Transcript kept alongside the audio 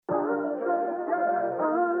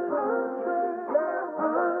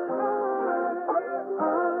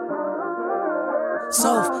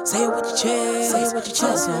So, say it with your chest. Say it with your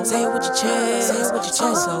chest. Say it with your chest. Say it with your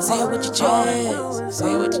chest. Say it with your chest.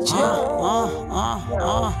 Say it with your chest.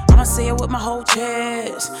 I'ma say it with my whole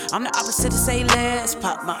chest. I'm the opposite of say less.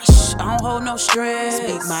 Pop my I don't hold no stress.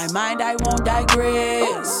 Speak my mind, I won't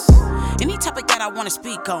digress. Any topic that I wanna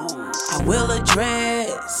speak on, I will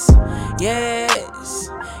address. Yes.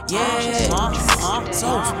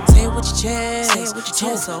 So, say it with your chest. Say it with your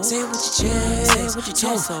chest. Say it with your chest. Say it with your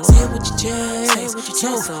chest. Say it with your chest. Say it with your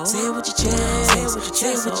chest. Say it with your chest. Say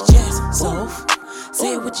it with your chest. So,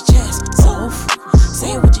 say it with your chest. So,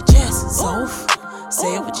 say it with your chest. So,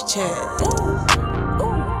 say it with your chest.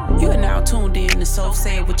 You are now tuned in to Soph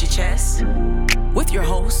Say It With Your Chest with your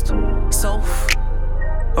host, Soph.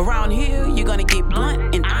 Around here, you're gonna get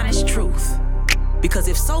blunt and honest truth. Because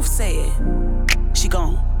if Soph say it, she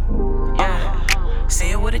gon'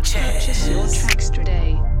 say it with a chest. Purchase your tracks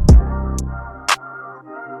today.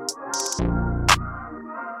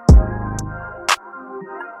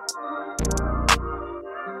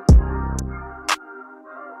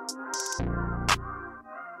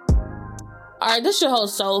 Alright, this is your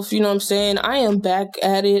host, Soph, you know what I'm saying? I am back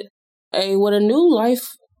at it with a new life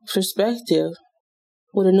perspective,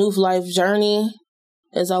 with a new life journey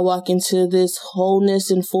as I walk into this wholeness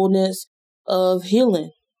and fullness of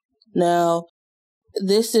healing. Now,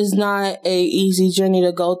 this is not a easy journey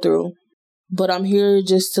to go through, but I'm here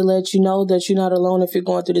just to let you know that you're not alone if you're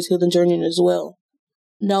going through this healing journey as well.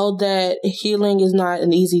 Know that healing is not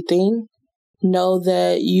an easy thing. Know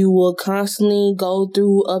that you will constantly go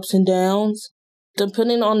through ups and downs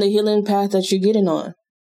depending on the healing path that you're getting on.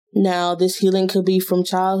 Now, this healing could be from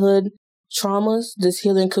childhood traumas. This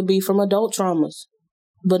healing could be from adult traumas.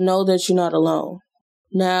 But know that you're not alone.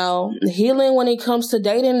 Now, healing when it comes to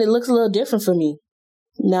dating, it looks a little different for me.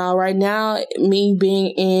 Now, right now, me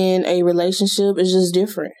being in a relationship is just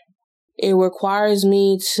different. It requires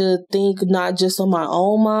me to think not just on my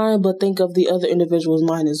own mind, but think of the other individual's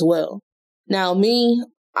mind as well. Now, me,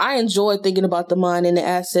 I enjoy thinking about the mind and the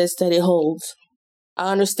assets that it holds.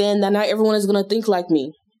 I understand that not everyone is going to think like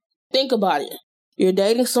me. Think about it. You're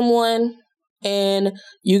dating someone and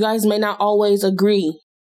you guys may not always agree,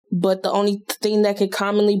 but the only thing that could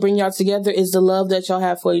commonly bring y'all together is the love that y'all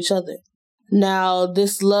have for each other. Now,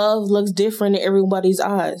 this love looks different in everybody's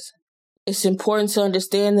eyes. It's important to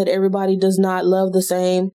understand that everybody does not love the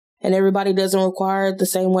same and everybody doesn't require the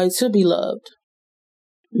same way to be loved.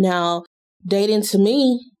 Now, dating to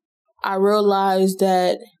me, I realized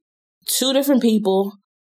that two different people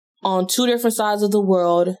on two different sides of the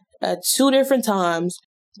world at two different times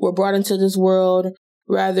were brought into this world.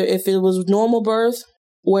 Rather, if it was normal birth,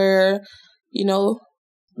 where,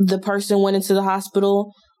 the person went into the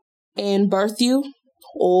hospital and birthed you,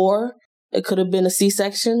 or it could have been a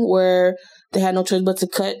C-section where they had no choice but to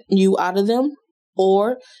cut you out of them,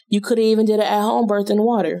 or you could have even did an at-home birth in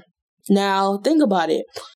water. Now, think about it.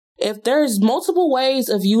 If there's multiple ways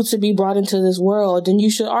of you to be brought into this world, then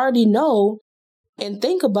you should already know and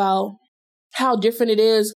think about how different it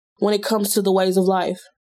is when it comes to the ways of life.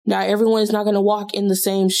 Now, everyone is not going to walk in the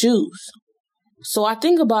same shoes. So I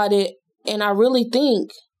think about it, and I really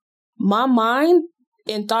think my mind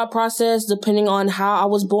and thought process, depending on how I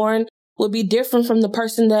was born, would be different from the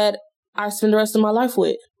person that I spend the rest of my life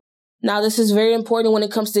with. Now, this is very important when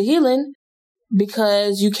it comes to healing,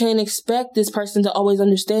 because you can't expect this person to always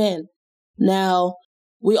understand. Now,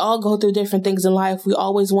 we all go through different things in life. We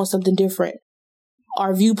always want something different.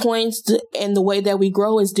 Our viewpoints and the way that we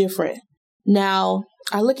grow is different. Now,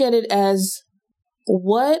 I look at it as,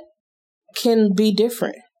 what can be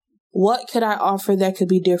different? What could I offer that could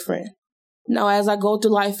be different? Now, as I go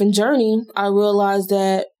through life and journey, I realize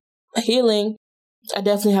that healing, I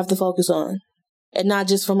definitely have to focus on. And not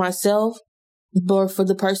just for myself, but for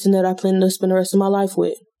the person that I plan to spend the rest of my life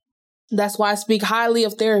with. That's why I speak highly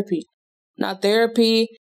of therapy. Now, therapy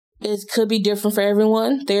could be different for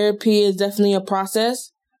everyone. Therapy is definitely a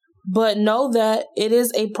process, but know that it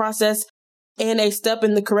is a process and a step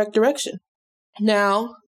in the correct direction.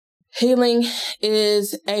 Now, healing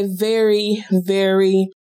is a very, very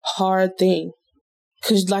hard thing.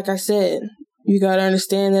 Because like I said, you got to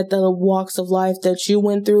understand that the walks of life that you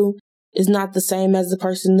went through is not the same as the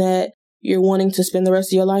person that you're wanting to spend the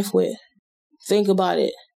rest of your life with. Think about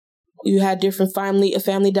it. You had different family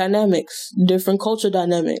dynamics, different culture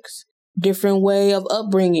dynamics, different way of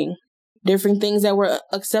upbringing, different things that were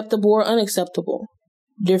acceptable or unacceptable,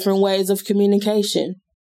 different ways of communication.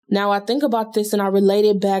 Now, I think about this and I relate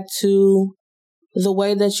it back to the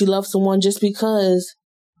way that you love someone, just because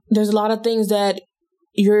there's a lot of things that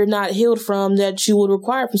you're not healed from that you would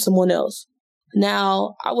require from someone else.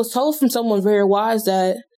 Now, I was told from someone very wise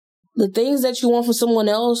that The things that you want from someone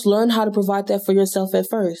else, learn how to provide that for yourself at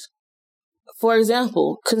first. For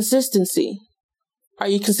example, consistency. Are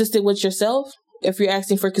you consistent with yourself if you're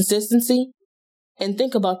asking for consistency? And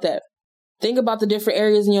think about that. Think about the different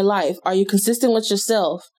areas in your life. Are you consistent with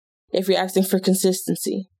yourself if you're asking for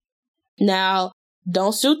consistency? Now,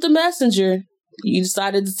 don't shoot the messenger. You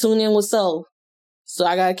decided to tune in with Soph, so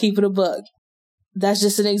I gotta keep it a buck. That's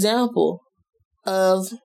just an example of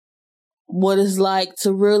what it's like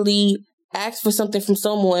to really ask for something from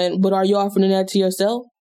someone, but are you offering that to yourself?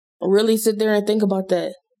 Really sit there and think about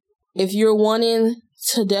that. If you're wanting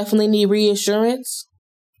to definitely need reassurance,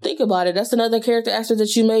 think about it. That's another character aspect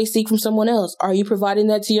that you may seek from someone else. Are you providing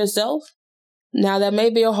that to yourself? Now, that may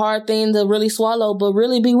be a hard thing to really swallow, but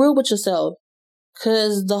really be real with yourself.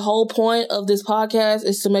 Because the whole point of this podcast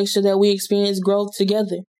is to make sure that we experience growth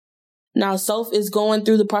together. Now, Soph is going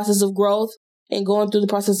through the process of growth and going through the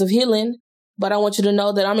process of healing, but I want you to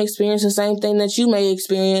know that I'm experiencing the same thing that you may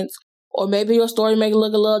experience, or maybe your story may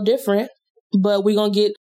look a little different, but we're going to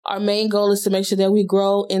get, our main goal is to make sure that we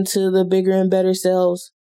grow into the bigger and better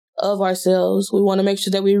selves of ourselves. We want to make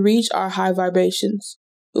sure that we reach our high vibrations.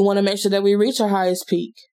 We want to make sure that we reach our highest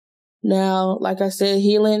peak. Now, like I said,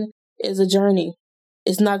 healing is a journey.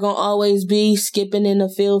 It's not going to always be skipping in a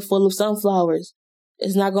field full of sunflowers.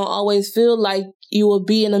 It's not going to always feel like you will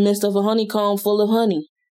be in the midst of a honeycomb full of honey.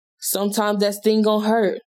 Sometimes that sting going to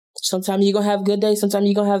hurt. Sometimes you're going to have good days. Sometimes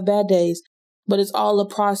you're going to have bad days. But it's all a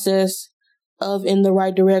process of in the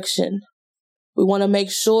right direction. We want to make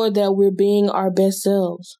sure that we're being our best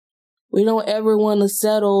selves. We don't ever want to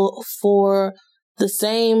settle for the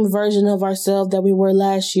same version of ourselves that we were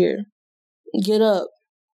last year. Get up.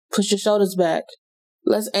 Push your shoulders back.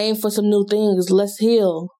 Let's aim for some new things. Let's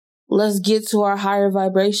heal. Let's get to our higher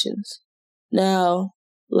vibrations. Now,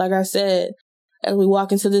 like I said, as we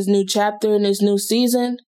walk into this new chapter in this new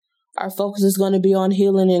season, our focus is going to be on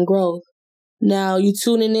healing and growth. Now, you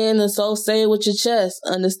tuning in to Soul Say It With Your Chest.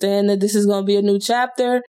 Understand that this is going to be a new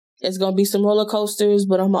chapter. It's going to be some roller coasters,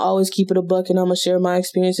 but I'm going to always keep it a buck and I'm going to share my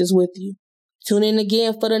experiences with you. Tune in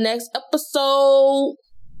again for the next episode.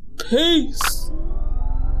 Peace.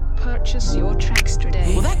 Purchase your tracks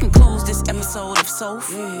today. Well, that concludes this episode of Soph.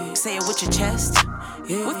 Say It With Your Chest.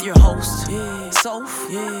 With your host, Soph.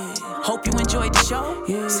 Hope you enjoyed the show.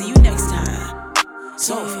 See you next time.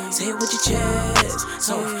 Soph, say it with your chest.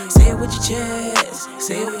 Soph, say it with your chest.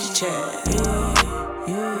 Say it with your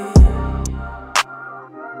chest.